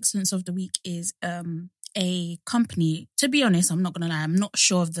Black Excellence of the Week is a company. To be honest, I'm not going to lie, I'm not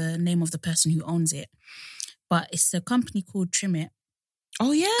sure of the name of the person who owns it, but it's a company called Trim It.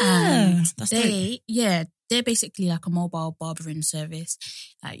 Oh, yeah. And that's dope. They're basically like a mobile barbering service.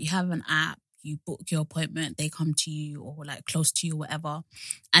 Like, you have an app, you book your appointment, they come to you or like close to you, whatever.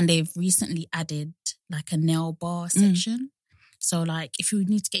 And they've recently added like a nail bar section. So like, if you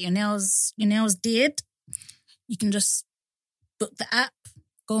need to get your nails did, you can just book the app,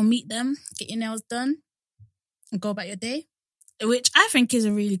 go meet them, get your nails done, and go about your day. Which I think is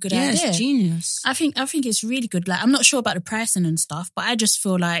a really good idea. Yeah, it's genius. I think it's really good. Like, I'm not sure about the pricing and stuff, but I just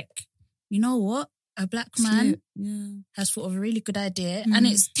feel like, you know what? A black man has thought of a really good idea and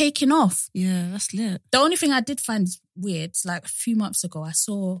it's taken off. Yeah, that's lit. The only thing I did find weird, like a few months ago, I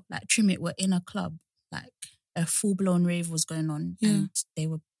saw like Trim It were in a club, like a full-blown rave was going on and they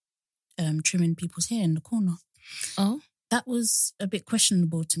were trimming people's hair in the corner. Oh. That was a bit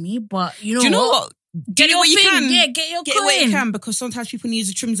questionable to me, but you know, do you know what? Get your thing. You can. Yeah, get your get coin. Get what you can, because sometimes people need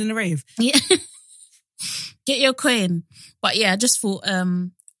the trims in the rave. Yeah. Get your coin. But yeah, I just thought,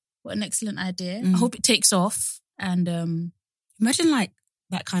 what an excellent idea. I hope it takes off. And imagine like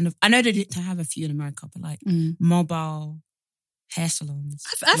that kind of... I know they have a few in America, but like mobile hair salons.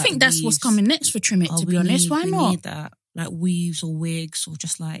 I think that's what's coming next for Trim It, to be honest. Why not? We need that. Like weaves or wigs or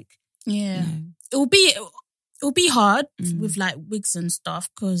just like... Yeah. It'll be hard with like wigs and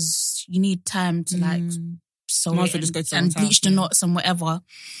stuff because you need time to like sew it and bleach the knots and whatever.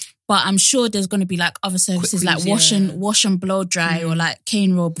 But I'm sure there's going to be like other services like wash and blow dry or like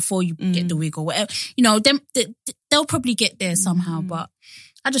cane roll before you get the wig or whatever. You know, they'll probably get there somehow. But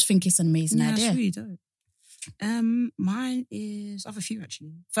I just think it's an amazing idea. That's really dope. Mine is... I have a few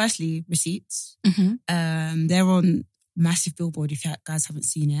actually. Firstly, Receipts. They're on massive billboard if you guys haven't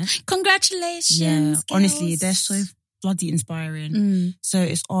seen it. Congratulations. Yeah, girls. honestly, they're so bloody inspiring. So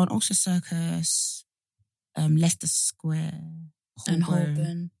it's on Oxford Circus, Leicester Square, and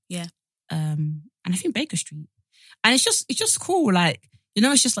Holborn. Yeah. And I think Baker Street. And it's just cool. Like, you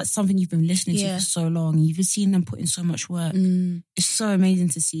know, it's just like something you've been listening to for so long. You've been seeing them put in so much work. It's so amazing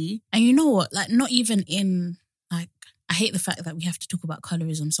to see. And you know what? Like, not even in like, I hate the fact that we have to talk about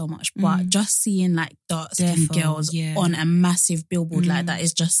colorism so much, but just seeing like dark-skinned girls on a massive billboard like that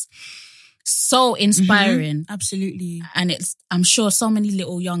is just so inspiring. Absolutely. And I'm sure so many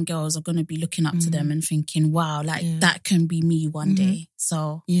little young girls are going to be looking up to them and thinking, wow, like that can be me one day.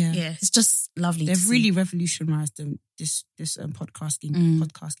 So yeah, it's just lovely. They've really revolutionized this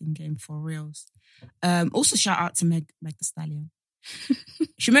podcasting game for reals. Also shout out to Meg Thee Stallion.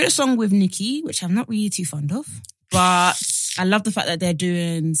 She made a song with Nicki, which I'm not really too fond of. But I love the fact that they're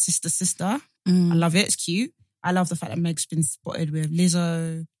doing Sister Sister. I love it. It's cute. I love the fact that Meg's been spotted with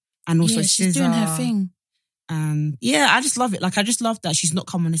Lizzo and also she's SZA. doing her thing. And yeah, I just love it. Like, I just love that she's not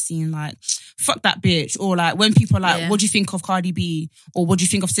come on the scene like, fuck that bitch. Or like, when people are like, what do you think of Cardi B? Or what do you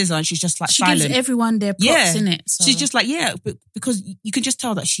think of SZA? And she's just like she silent. gives everyone their props in it. So. She's just like, because you can just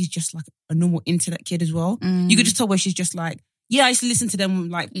tell that she's just like a normal internet kid as well. You could just tell where she's just like, I used to listen to them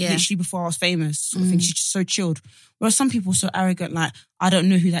like literally before I was famous. Sort of thing. She's just so chilled. Whereas some people are so arrogant, like, I don't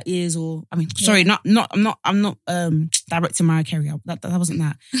know who that is, or I'm not directing Mariah Carey. That wasn't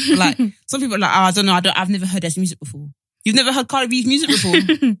that. But like, some people are like, I don't know, I've never heard this music before. You've never heard Cardi B's music before?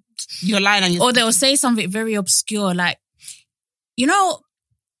 You're lying on yourself. Or they'll say something very obscure, like, you know,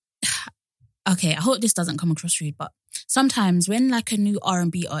 okay, I hope this doesn't come across rude, but sometimes when like a new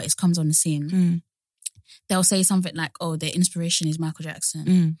R&B artist comes on the scene, they'll say something like, oh, their inspiration is Michael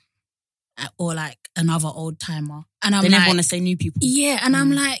Jackson. Or like another old timer. And I'm they never want to say new people. Yeah, and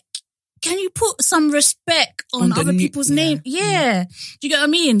I'm like, can you put some respect on other people's name? Yeah. Do you get what I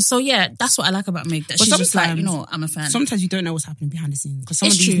mean? So yeah, that's what I like about Meg. That she's just like, you know, I'm a fan. Sometimes you don't know what's happening behind the scenes. Because some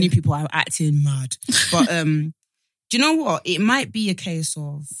of these new people are acting mad. But do you know what? It might be a case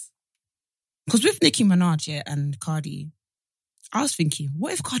of... Because with Nicki Minaj and Cardi, I was thinking,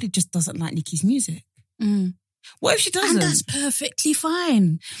 what if Cardi just doesn't like Nicki's music? What if she doesn't? And that's perfectly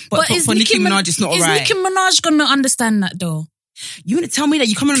fine. But for Nicki Minaj, it's not alright. Is Nicki Minaj gonna understand that though? You want to tell me that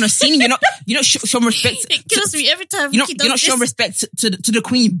you're coming on a scene and you're not showing respect? It kills me every time. You're not showing respect to the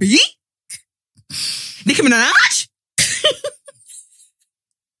Queen Bee? Nicki Minaj?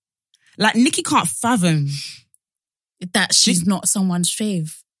 Like, Nicki can't fathom that she's not someone's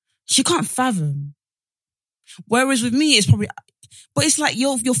fave. She can't fathom. Whereas with me, it's probably... But it's like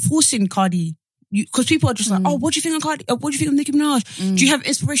you're forcing Cardi... Because people are just like, oh, what do you think of Cardi? What do you think of Nicki Minaj? Do you have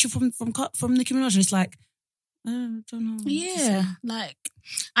inspiration from Nicki Minaj? And it's like, I don't know. Yeah, like,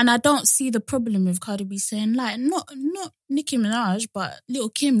 and I don't see the problem with Cardi B saying like, not Nicki Minaj, but Lil'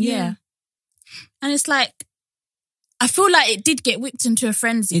 Kim, yeah. And it's like, I feel like it did get whipped into a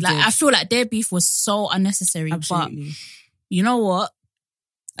frenzy. I feel like their beef was so unnecessary. Absolutely. But you know what?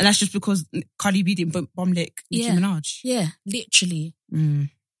 And that's just because Cardi B didn't bomb lick Nicki Minaj. Yeah, literally.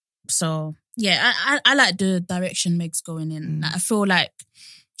 So... Yeah, I like the direction Meg's going in. Like, I feel like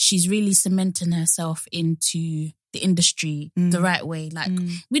she's really cementing herself into the industry the right way. Like,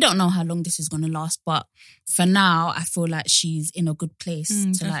 we don't know how long this is going to last, but for now, I feel like she's in a good place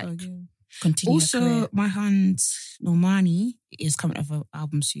to like continue her career. Also, my hand, Normani, is coming out of an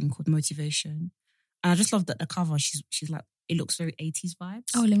album soon called Motivation. And I just love that the cover, she's like, it looks very 80s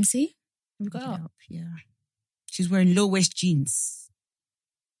vibes. Oh, let me see. Have you got it up? Yeah. She's wearing low-waist jeans.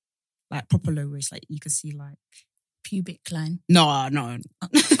 Like proper low waist, like you can see like pubic line. No.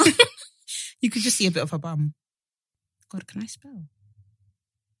 You could just see a bit of her bum. God, can I spell?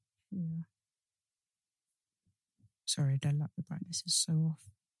 Yeah. Sorry, the brightness is so off.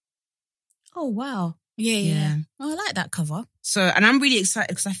 Oh wow. Yeah. Oh, I like that cover. So, and I'm really excited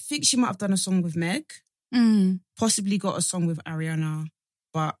because I think she might have done a song with Meg. Possibly got a song with Ariana.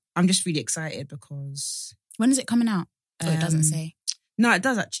 But I'm just really excited because... When is it coming out? Oh, it doesn't say. No, it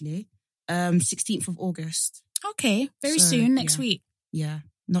does actually. 16th of August. Okay, very soon, next week. Yeah,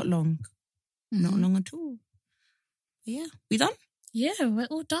 not long. Not long at all. But yeah, we done? Yeah, we're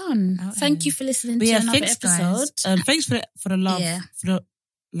all done. Thank you for listening to another episode. Thanks for the love for the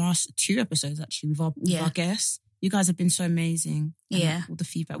last 2 episodes actually with our guests. You guys have been so amazing. Yeah, all the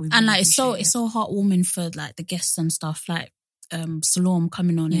feedback we've and like it's so heartwarming for like the guests and stuff. Like Salome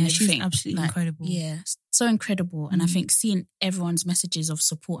coming on and everything. She's absolutely incredible. Yeah, so incredible. And I think seeing everyone's messages of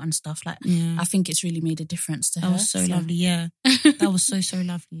support and stuff, like I think it's really made a difference to her. That was so lovely, yeah. That was so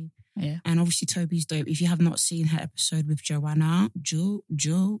lovely. Yeah. And obviously Toby's dope. If you have not seen her episode with Joanna,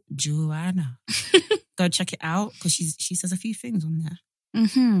 Joanna, go check it out because she says a few things on there.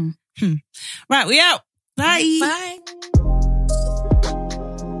 Right, we out. Bye. Bye.